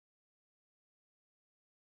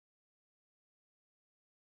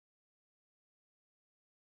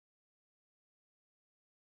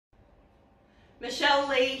Mishel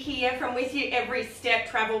Lee here from With You Every Step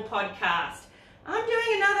Travel Podcast. I'm doing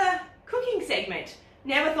another cooking segment.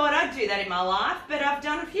 Never thought I'd do that in my life, but I've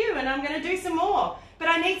done a few and I'm going to do some more. But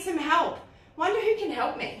I need some help. Wonder who can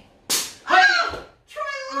help me. Oh! Troy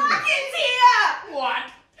Larkin's here! What?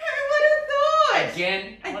 Who would have thought?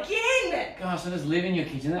 Again? Again! Gosh, I just live in your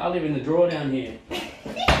kitchen. I live in the drawer down here.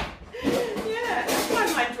 Yeah, that's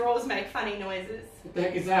why my drawers make funny noises. What the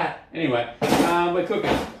heck is that? Anyway, we're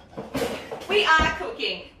cooking. We are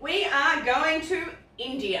cooking. We are going to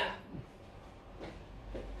India.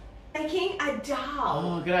 Making a dal.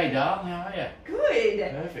 Oh, g'day, Dal. How are you?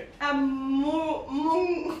 Good. Perfect. I'm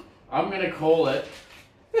going to call it,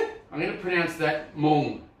 I'm going to pronounce that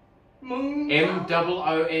mung. M-O-O-N-G,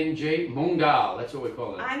 mung dal. That's what we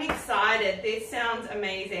call it. I'm excited. This sounds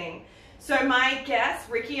amazing. So my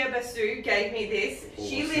guest, Rikhia Basu, gave me this. Awesome.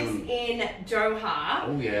 She lives in Doha.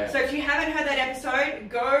 Oh, yeah. So if you haven't heard that episode,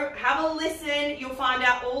 go have a listen. You'll find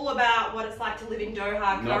out all about what it's like to live in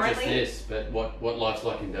Doha currently. Not just this, but what life's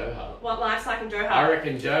like in Doha. What life's like in Doha. I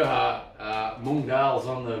reckon Doha, mung dal's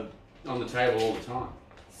on the table all the time.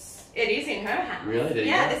 It is in her house. Really? There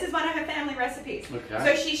you Yeah, go. this is one of her family recipes. Okay.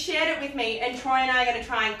 So she shared it with me, and Troy and I are going to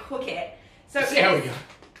try and cook it. So See how we go.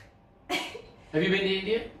 Have you been to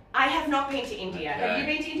India? I have not been to India. Okay. Have you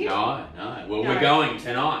been to India? No. Well, No. we're going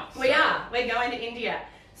tonight. We are. We're going to India.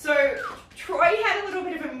 So Troy had a little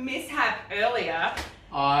bit of a mishap earlier.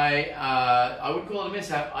 I would call it a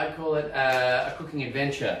mishap. I'd call it a cooking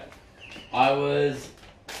adventure. I was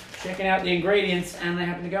checking out the ingredients and they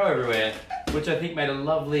happened to go everywhere, which I think made a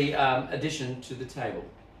lovely addition to the table.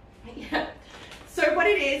 Yeah. So what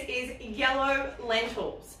it is yellow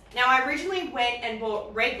lentils. Now I originally went and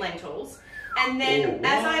bought red lentils, and then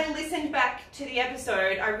as I listened back to the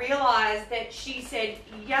episode, I realised that she said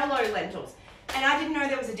yellow lentils, and I didn't know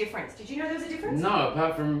there was a difference. Did you know there was a difference? No,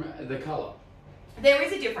 apart from the colour. There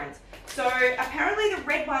is a difference. So apparently the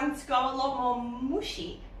red ones go a lot more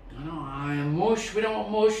mushy. I know, mush. We don't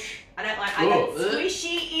want mush. I don't like. I got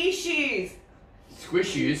squishy issues.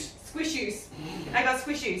 Squishies. Squishies. I got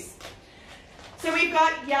squishies. So we've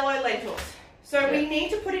got yellow lentils. So we need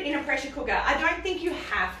to put it in a pressure cooker. I don't think you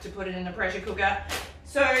have to put it in a pressure cooker.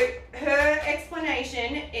 So her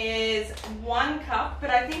explanation is 1 cup, but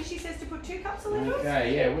I think she says to put 2 cups of lentils.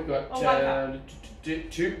 Okay, yeah, we've got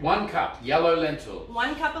 1 cup yellow lentils.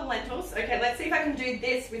 1 cup of lentils. Okay, let's see if I can do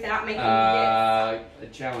this without making this. I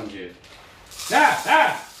challenge you.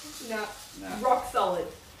 No. Rock solid.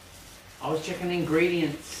 I was checking the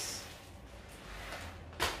ingredients.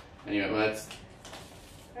 Anyway, well, that's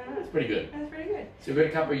pretty good. That's pretty good. So we've got a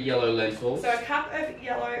cup of yellow lentils. So a cup of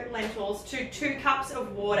yellow lentils to 2 cups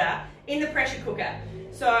of water in the pressure cooker.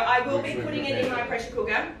 So I will be putting it in my pressure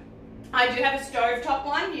cooker. I do have a stovetop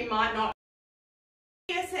one. You might not.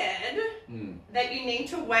 Rikhia said that you need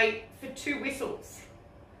to wait for 2 whistles.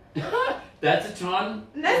 That's a ton.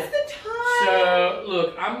 That's the time. So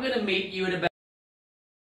look, I'm going to meet you at about.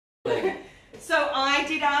 So I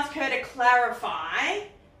did ask her to clarify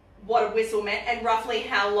what a whistle meant and roughly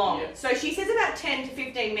how long. Yeah. So she says about 10 to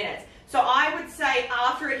 15 minutes. So I would say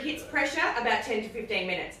after it hits pressure, about 10 to 15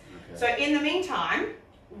 minutes. Okay. So in the meantime,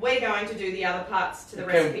 we're going to do the other parts to the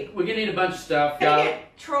recipe. We're going to need a bunch of stuff. Can you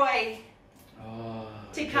get Troy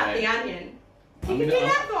to cut the onion? You can do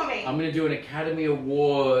that for me. I'm going to do an Academy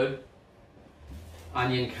Award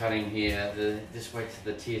onion cutting here. Just wait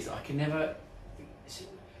till the tears. I can never...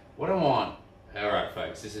 What I want... Alright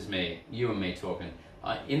folks, this is me. You and me talking.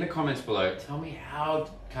 In the comments below, tell me how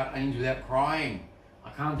to cut onions without crying. I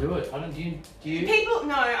can't do it. I don't. Do you? People,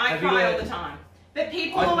 no, I cry all the time. But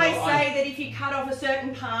people always say that if you cut off a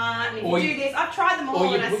certain part and if you do this, I've tried them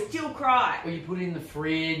all and I still cry. Or you put it in the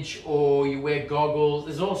fridge, or you wear goggles.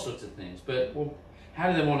 There's all sorts of things. But well, how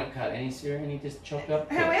do they want it cut? Any just chopped up?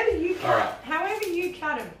 However you cut. All right. However you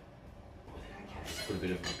cut them. Just put a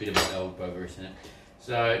bit of elbow grease in it.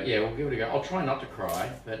 So yeah, we'll give it a go. I'll try not to cry,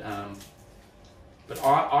 but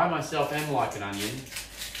I myself am like an onion,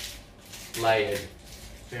 layered,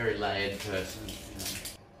 very layered person. You know.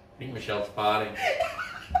 I think Michelle's farting.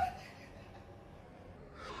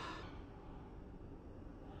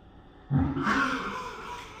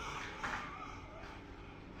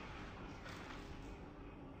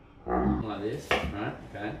 Like this, right?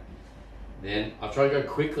 Okay. Then I'll try to go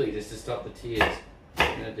quickly just to stop the tears.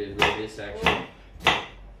 I'm gonna do this actually.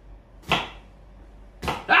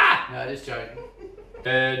 No, just joking.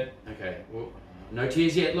 Good. Okay. Well, no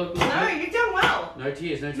tears yet. Look. No, you've done well. No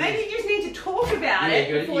tears. No tears. Maybe you just need to talk about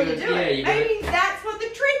it before you do it. Maybe that's what the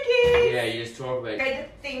trick is. Yeah, you just talk about it. Okay,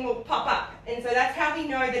 the thing will pop up, and so that's how we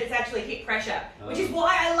know that it's actually hit pressure. Which is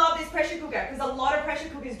why I love this pressure cooker, because a lot of pressure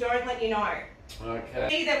cookers don't let you know. Okay.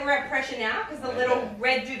 See that we're at pressure now because the little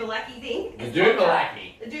red doobalaki thing. The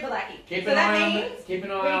doobalaki. The doobalaki. Keep So an that eye on means it. Keep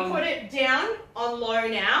an eye on we put it down on low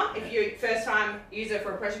now if you first time user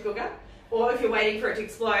for a pressure cooker, or if you're waiting for it to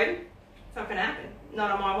explode. It's not going to happen.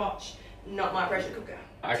 Not on my watch. Not my pressure cooker.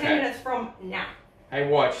 Okay. 10 minutes from now. Hey,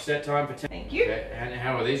 watch. Set time for 10. Thank you. Okay. And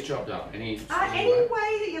how are these chopped up? Any Any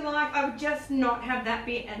way that you like. I would just not have that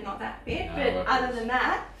bit and not that bit. No, but of other course. than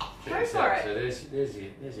that, Check go this for out. it. So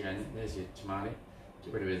there's your tomato.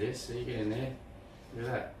 Get rid of this. So you get in there. Look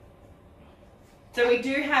at that. So we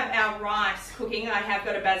do have our rice cooking. I have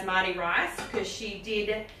got a basmati rice because she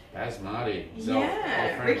did. Basmati.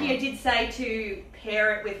 Yeah, Rikhia did say to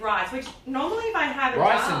pair it with rice, which normally if I have a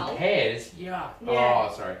Rice dal, and pears. Yeah. Yeah.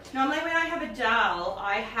 Oh, sorry. normally when I have a dal,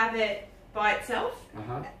 I have it by itself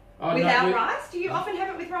Oh, without no, rice. Do you often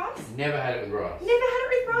have it with rice? Never had it with rice. Never had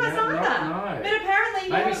it with rice No, either. no. But apparently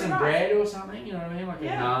you have Maybe it some with rice. bread or something. You know what I mean? Like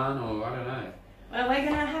Yeah. a naan or I don't know. Well, we're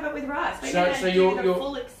gonna have it with rice. We're So- gonna so do you're- the you're-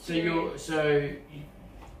 full experience.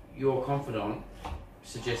 Your confidant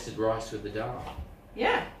suggested rice with the dal.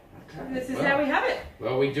 Yeah, Okay. this is well, how we have it.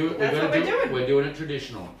 Well, we do it. That's what we're doing. We're doing it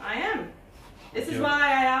traditional. I am. This is Yeah. why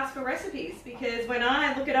I ask for recipes, because when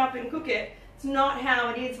I look it up and cook it, it's not how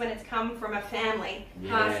it is when it's come from a family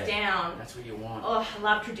passed down. That's what you want. Oh, I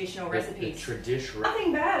love traditional The recipes. tradition.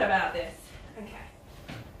 Nothing bad about this.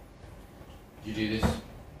 Okay. You do this.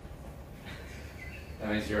 That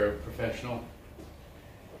means you're a professional.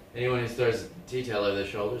 Anyone who throws detail over their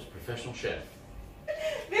shoulders, professional chef.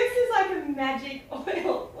 This is like a magic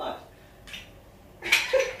oil. Look.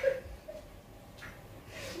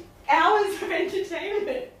 Hours of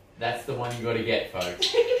entertainment. That's the one you got to get,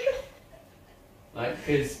 folks.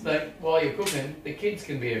 Because while you're cooking, the kids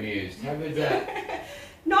can be amused. How good's that?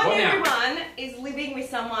 Not What now? everyone is living with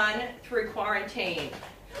someone through quarantine.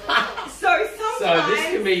 So sometimes, So this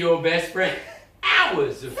can be your best friend.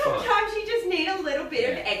 Hours of fun. sometimes you just need a little bit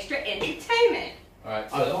of extra entertainment. Alright,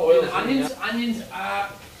 so the onions are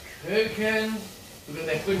cooking. Look at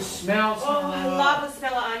that good smell. Oh, I love the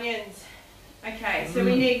smell of onions. Okay, so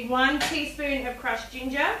we need 1 teaspoon of crushed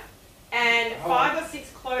ginger and 5 or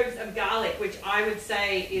 6 cloves of garlic, which I would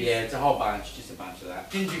say is... Yeah, it's a whole bunch, just a bunch of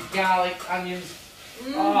that. Ginger, garlic, onions.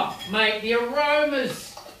 Oh, mate, the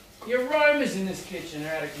aromas in this kitchen are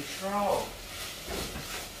out of control.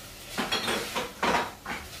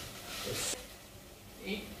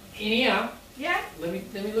 In here, Yeah, let me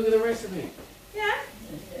look at the recipe.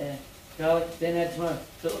 yeah. Garlic, then add tomato.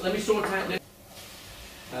 So let me saute it.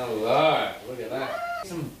 Hello, look at that.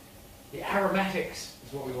 The aromatics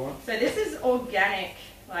is what we want. So this is organic,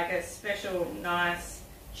 like a special nice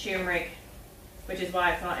turmeric, which is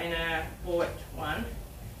why it's not in a bought one.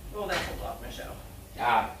 Oh, that's a lot, Michelle.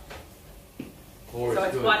 Oh, So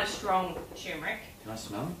it's good. quite a strong turmeric. Can I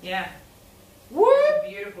smell it? Yeah. It's a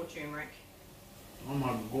beautiful turmeric. Oh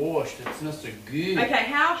my gosh, that smells so good. Okay,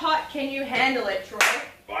 how hot can you handle it, Troy?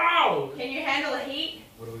 Wow! Can you handle the heat?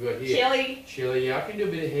 What do we got here? Chili. Chili, yeah, I can do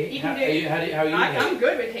a bit of heat. You how, can do- how are you I'm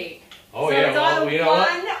good with heat. Oh so yeah, it's well, either you know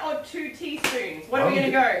what? 1 or 2 teaspoons. What are we going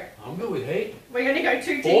to go? I'm good with heat. We're going to go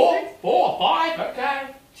 2 Four, teaspoons? 4, 5, okay.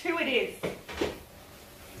 2 it is.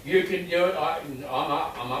 You can do it.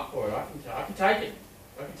 I'm up for it. I can take it.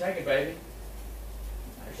 I can take it, baby.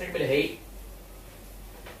 Let's take a bit of heat.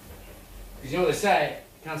 Because you know what they say,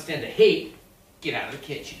 can't stand the heat, get out of the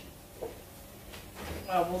kitchen.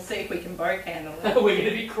 Well, we'll see if we can both handle We're it. going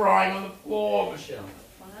to be crying on the floor, Michelle.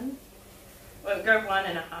 1. Well, go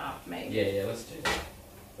 1.5 maybe. Yeah, let's do that.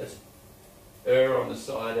 Let's err on the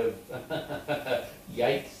side of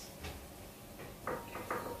yikes.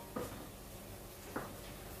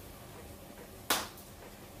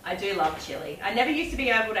 I do love chili. I never used to be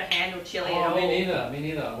able to handle chili at all. Me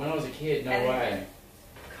neither. When I was a kid, no And way.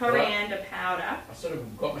 Coriander powder. I sort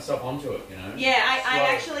of got myself onto it, you know. Yeah, I Slow.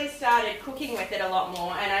 actually started cooking with it a lot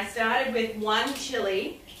more, and I started with 1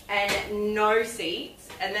 chili and no seeds,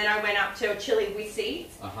 and then I went up to a chili with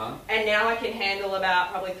seeds, and now I can handle about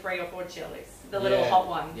probably 3 or 4 chilies, the little hot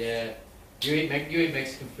ones. Yeah. You eat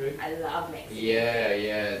Mexican food? I love Mexican.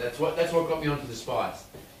 Yeah. That's what got me onto the spice.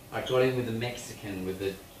 I got in with the Mexican, with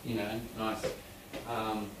the nice.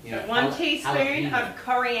 1 teaspoon jalapeno. of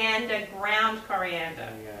coriander, ground coriander.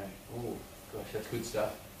 There you go. Oh, gosh, that's good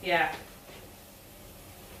stuff. Yeah,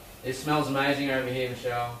 It smells amazing over here,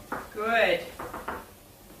 Michelle. good.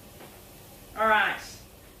 All right,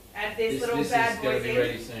 add this little bad is going boy to be in.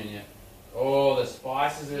 ready soon, yeah. Oh, the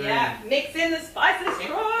spices are Yeah, mix in the spices, in.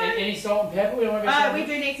 Troy. Any salt and pepper? We don't have We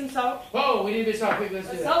do need some salt. Whoa, we need a bit of salt. Quick, let's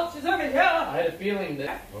do The that. salt is over here. I had a feeling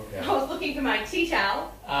that. Okay. I was looking for my tea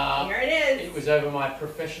towel. Here it is. It was over my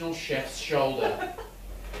professional chef's shoulder.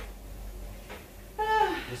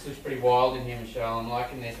 This looks pretty wild in here, Michelle. I'm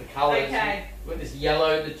liking this. The colours. Okay. We've got this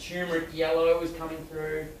yellow, the turmeric yellow is coming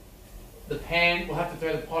through. The pan, we'll have to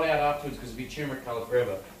throw the pot out afterwards because it'll be turmeric colour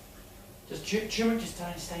forever. Just turmeric just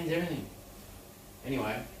stains everything.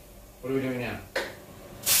 Anyway, what are we doing now?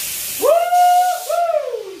 Woo!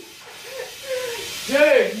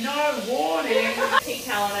 Dude, no warning. Tea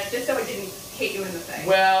towel on it just so it didn't hit you in the face.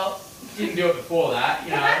 Well, didn't do it before that,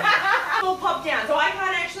 you know. It'll pop down, so I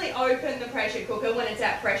can't actually open the pressure cooker when it's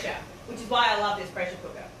at pressure, which is why I love this pressure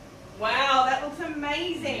cooker. Wow, that looks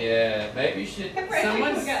amazing. Yeah, maybe you should.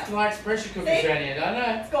 Someone likes pressure cookers around here, don't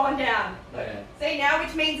they? It's gone down. Yeah. See now,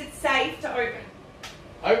 which means it's safe to open.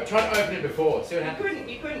 Try to open it before. See what happens.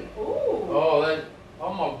 You couldn't. Ooh. Oh,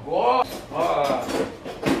 oh my god. Oh,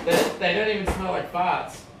 they don't even smell like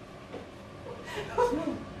farts.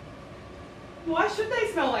 Why should they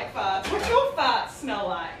smell like farts? What's your farts smell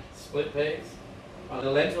like? Split peas. Oh, the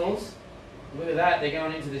lentils. Look at that. They're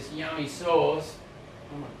going into this yummy sauce.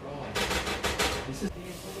 Oh my god.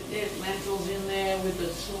 There's lentils in there with the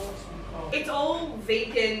sauce. Oh. It's all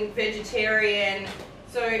vegan, vegetarian,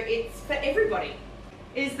 so it's for everybody.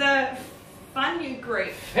 Is the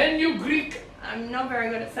fenugreek. Fenugreek. I'm not very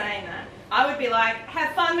good at saying that. I would be like,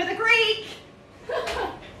 have fun with a Greek.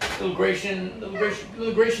 little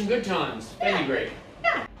Grecian good times. Fenugreek.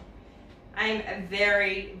 Yeah. I'm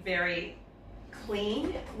very, very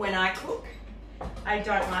clean when I cook. I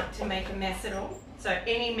don't like to make a mess at all. So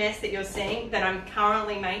any mess that you're seeing that I'm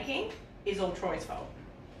currently making is all Troy's fault.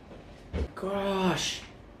 Gosh.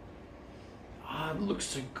 Oh, it looks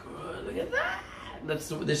so good. Look at that.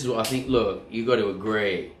 This is what I think. Look, you got to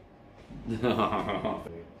agree.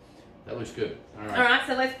 That looks good. All right,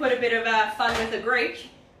 so let's put a bit of fun with the Greek.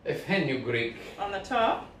 A fenugreek On the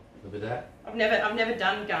top. Look at that. I've never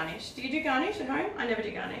done garnish. Do you do garnish at home? I never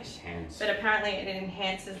do garnish. Enhance. But apparently it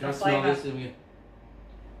enhances Can the I smell flavour. this?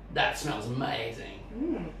 That smells amazing.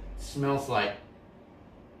 Mm. It smells like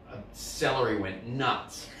a celery went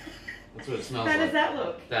nuts. That's what it smells like. How does that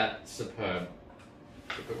look? That's superb.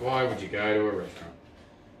 But why would you go to a restaurant?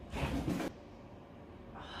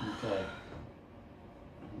 Okay.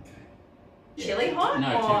 Chili hot or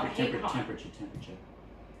heat hot? Temperature.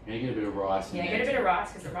 You're gonna get a bit of rice. Yeah, get a bit of rice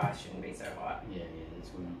because the rice shouldn't be so hot. Yeah, that's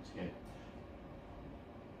good. Let's go.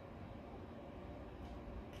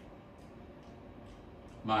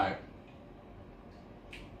 Mate,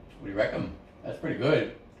 what do you reckon? That's pretty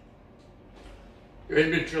good. There is a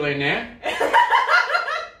bit of chili in there.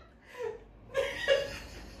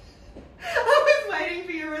 I was waiting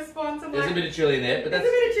for your response. There's a bit of chili in there, but there's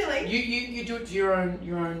that's a bit of chili. you do it to your own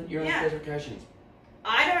Yeah. specifications.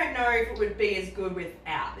 I don't know if it would be as good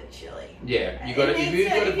without the chili. Yeah, you got to. If You've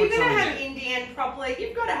got to you're put gonna some in have there. Indian properly,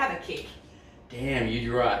 you've got to have a kick. Damn,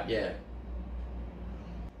 you're right. Yeah.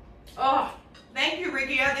 Oh, thank you,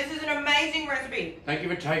 Rikhia. This is an amazing recipe. Thank you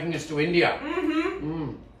for taking us to India.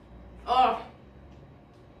 Mm-hmm. Oh.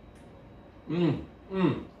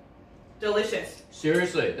 Delicious.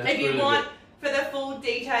 Seriously, that's If you really want, good. for the full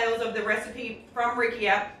details of the recipe from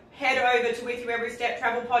Rikhia, head over to With You Every Step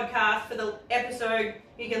Travel Podcast for the episode.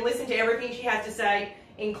 You can listen to everything she has to say,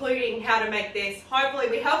 including how to make this. Hopefully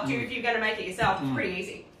we helped you if you're going to make it yourself. It's pretty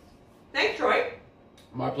easy. Thanks, Troy.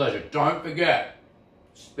 My pleasure. Don't forget,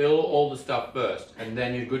 spill all the stuff first, and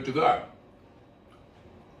then you're good to go.